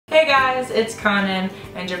Hey guys, it's Conan,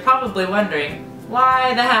 and you're probably wondering,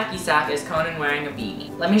 why the hacky sack is Conan wearing a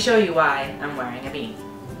beanie? Let me show you why I'm wearing a beanie.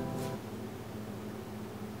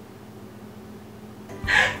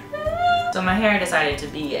 So my hair decided to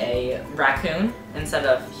be a raccoon instead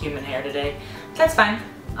of human hair today. That's fine.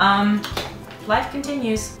 Life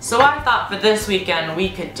continues. So I thought for this weekend we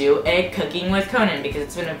could do a cooking with Conan because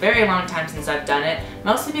it's been a very long time since I've done it.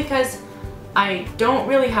 Mostly because I don't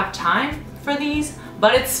really have time for these,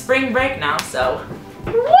 but it's spring break now, so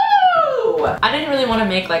woo! I didn't really want to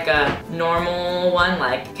make like a normal one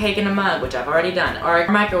like cake in a mug, which I've already done, or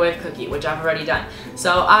a microwave cookie, which I've already done.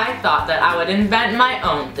 So I thought that I would invent my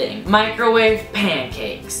own thing, microwave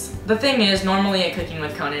pancakes. The thing is, normally a cooking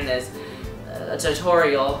with Conan is a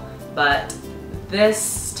tutorial, but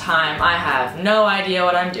this time I have no idea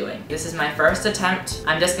what I'm doing. This is my first attempt.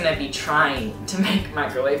 I'm just gonna be trying to make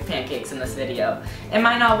microwave pancakes in this video. It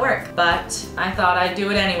might not work, but I thought I'd do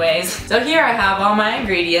it anyways. So here I have all my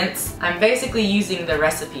ingredients. I'm basically using the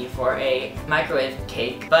recipe for a microwave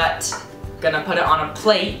cake, but gonna put it on a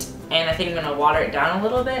plate, and I think I'm gonna water it down a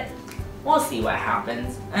little bit. We'll see what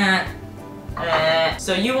happens.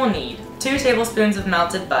 So you will need 2 tablespoons of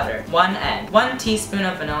melted butter, 1 egg, 1 teaspoon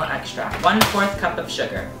of vanilla extract, 1/4 cup of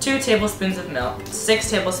sugar, 2 tablespoons of milk,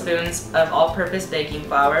 6 tablespoons of all-purpose baking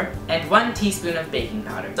flour, and 1 teaspoon of baking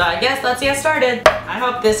powder. So I guess let's get started. I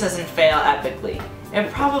hope this doesn't fail epically.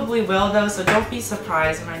 It probably will though, so don't be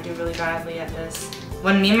surprised when I do really badly at this.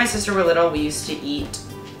 When me and my sister were little, we used to eat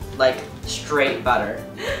like straight butter.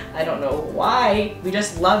 I don't know why. We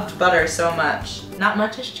just loved butter so much. Not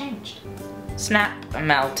much has changed. Snap,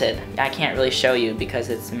 melted. I can't really show you because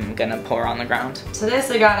it's gonna pour on the ground. To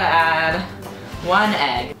this I gotta add 1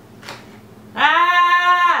 egg.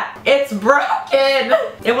 Ah! It's broken!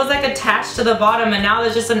 It was like attached to the bottom and now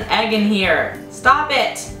there's just an egg in here. Stop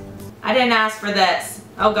it! I didn't ask for this.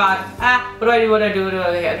 Oh god. Ah, what do I do, what do I do, what do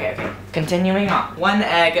I do? Okay. Continuing on. 1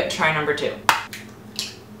 egg, try number 2.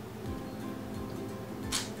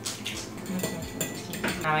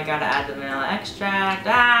 Now I gotta add the vanilla extract.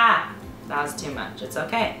 Ah! That was too much. It's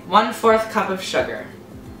okay. 1/4 cup of sugar.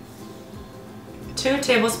 2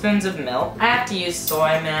 tablespoons of milk. I have to use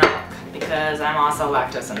soy milk because I'm also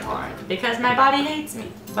lactose intolerant. Because my body hates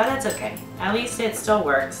me. But that's okay. At least it still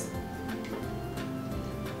works.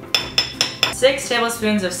 6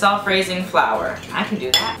 tablespoons of self-raising flour. I can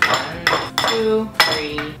do that. 1, 2,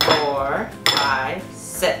 3, 4, 5,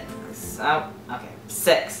 6. Oh, okay.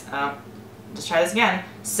 6. Oh, just try this again.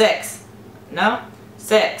 6. No?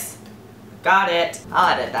 6. Got it.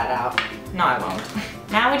 I'll edit that out. No, I won't.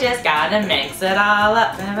 Now we just gotta mix it all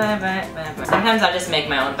up. Sometimes I just make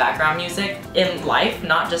my own background music in life,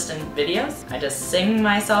 not just in videos. I just sing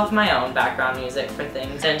myself my own background music for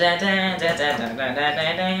things. Okay,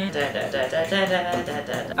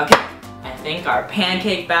 I think our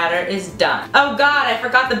pancake batter is done. Oh god, I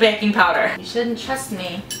forgot the baking powder. You shouldn't trust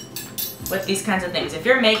me with these kinds of things. If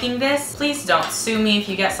you're making this, please don't sue me if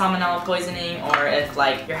you get salmonella poisoning or if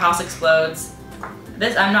like your house explodes.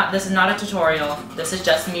 This is not a tutorial. This is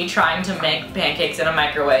just me trying to make pancakes in a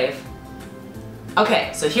microwave.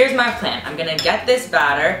 Okay, so here's my plan. I'm gonna get this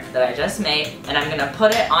batter that I just made and I'm gonna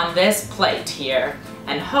put it on this plate here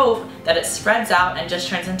and hope that it spreads out and just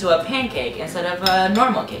turns into a pancake instead of a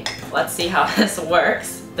normal cake. Let's see how this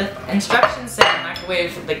works. The instructions say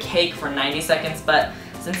microwave the cake for 90 seconds, but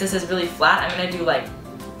since this is really flat, I'm gonna do like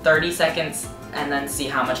 30 seconds and then see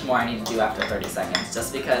how much more I need to do after 30 seconds,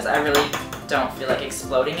 just because I really don't feel like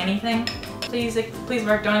exploding anything. Please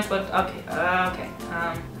work, don't explode. Okay,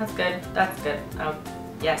 that's good, that's good. Oh,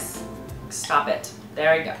 yes, stop it.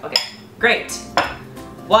 There we go, okay, great.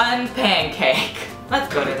 1 pancake.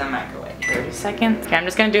 Let's go to the microwave. 30 seconds. Okay, I'm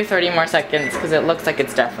just gonna do 30 more seconds because it looks like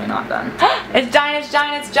it's definitely not done. It's giant, it's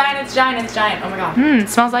giant, it's giant, it's giant, it's giant. Oh my god. It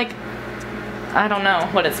smells like, I don't know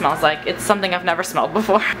what it smells like. It's something I've never smelled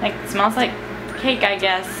before. Like, it smells like cake, I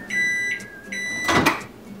guess.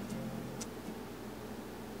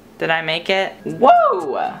 Did I make it?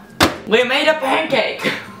 Whoa! We made a pancake!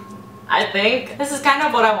 I think. This is kind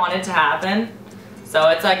of what I wanted to happen. So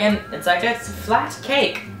it's like a flat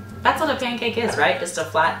cake. That's what a pancake is, right? Just a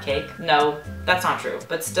flat cake? No, that's not true,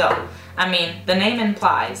 but still. I mean, the name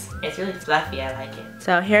implies. It's really fluffy, I like it.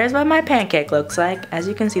 So here's what my pancake looks like. As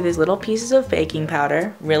you can see, these little pieces of baking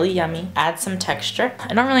powder, really yummy. Add some texture.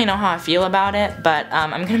 I don't really know how I feel about it, but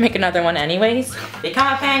I'm gonna make another one anyways.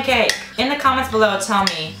 Become a pancake! In the comments below, tell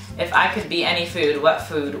me if I could be any food, what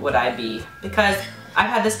food would I be? Because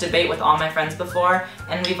I've had this debate with all my friends before,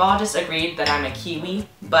 and we've all just agreed that I'm a kiwi,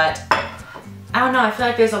 but I don't know, I feel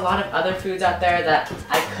like there's a lot of other foods out there that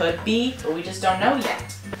I could be, but we just don't know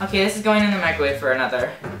yet. Okay, this is going in the microwave for another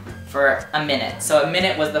for a minute. So a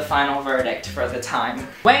minute was the final verdict for the time.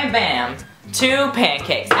 Wham bam, 2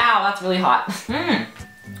 pancakes. Ow, that's really hot.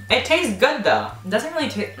 It tastes good though. It doesn't really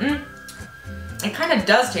taste, it kind of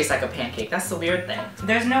does taste like a pancake. That's the weird thing.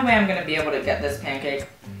 There's no way I'm gonna be able to get this pancake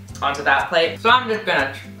onto that plate, so I'm just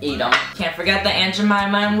gonna eat them. Can't forget the Aunt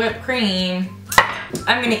Jemima and whipped cream.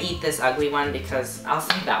 I'm gonna eat this ugly one because I'll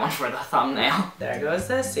save that one for the thumbnail. There goes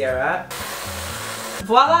the syrup.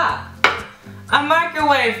 Voila! A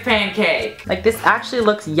microwave pancake! Like, this actually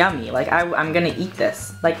looks yummy. Like, I'm gonna eat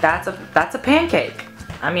this. Like, that's a pancake.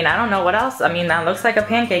 I mean, I don't know what else. I mean, that looks like a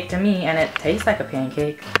pancake to me, and it tastes like a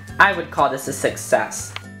pancake. I would call this a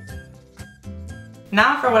success.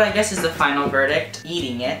 Now for what I guess is the final verdict,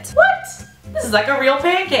 eating it. What? This is like a real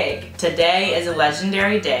pancake! Today is a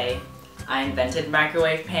legendary day. I invented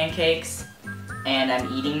microwave pancakes, and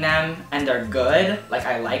I'm eating them, and they're good. Like,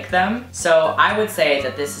 I like them. So I would say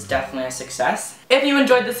that this is definitely a success. If you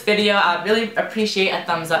enjoyed this video, I'd really appreciate a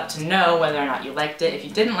thumbs up to know whether or not you liked it. If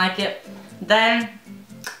you didn't like it, then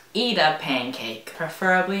eat a pancake,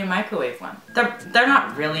 preferably a microwave one. They're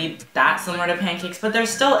not really that similar to pancakes, but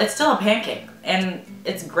it's still a pancake, and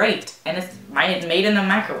it's great, and it's made in the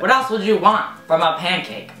microwave. What else would you want from a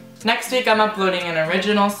pancake? Next week I'm uploading an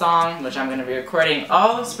original song, which I'm going to be recording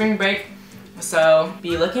all spring break, so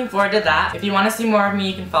be looking forward to that. If you want to see more of me,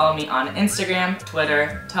 you can follow me on Instagram,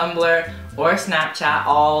 Twitter, Tumblr, or Snapchat.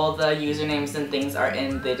 All the usernames and things are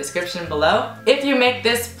in the description below. If you make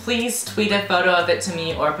this, please tweet a photo of it to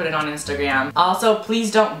me or put it on Instagram. Also,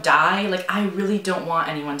 please don't die. Like, I really don't want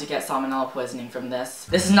anyone to get salmonella poisoning from this.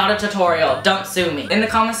 This is not a tutorial. Don't sue me. In the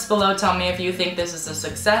comments below, tell me if you think this is a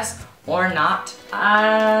success or not.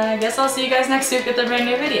 I guess I'll see you guys next week with a brand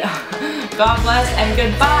new video. God bless and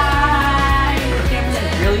goodbye! The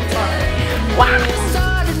camera's really far. Wow!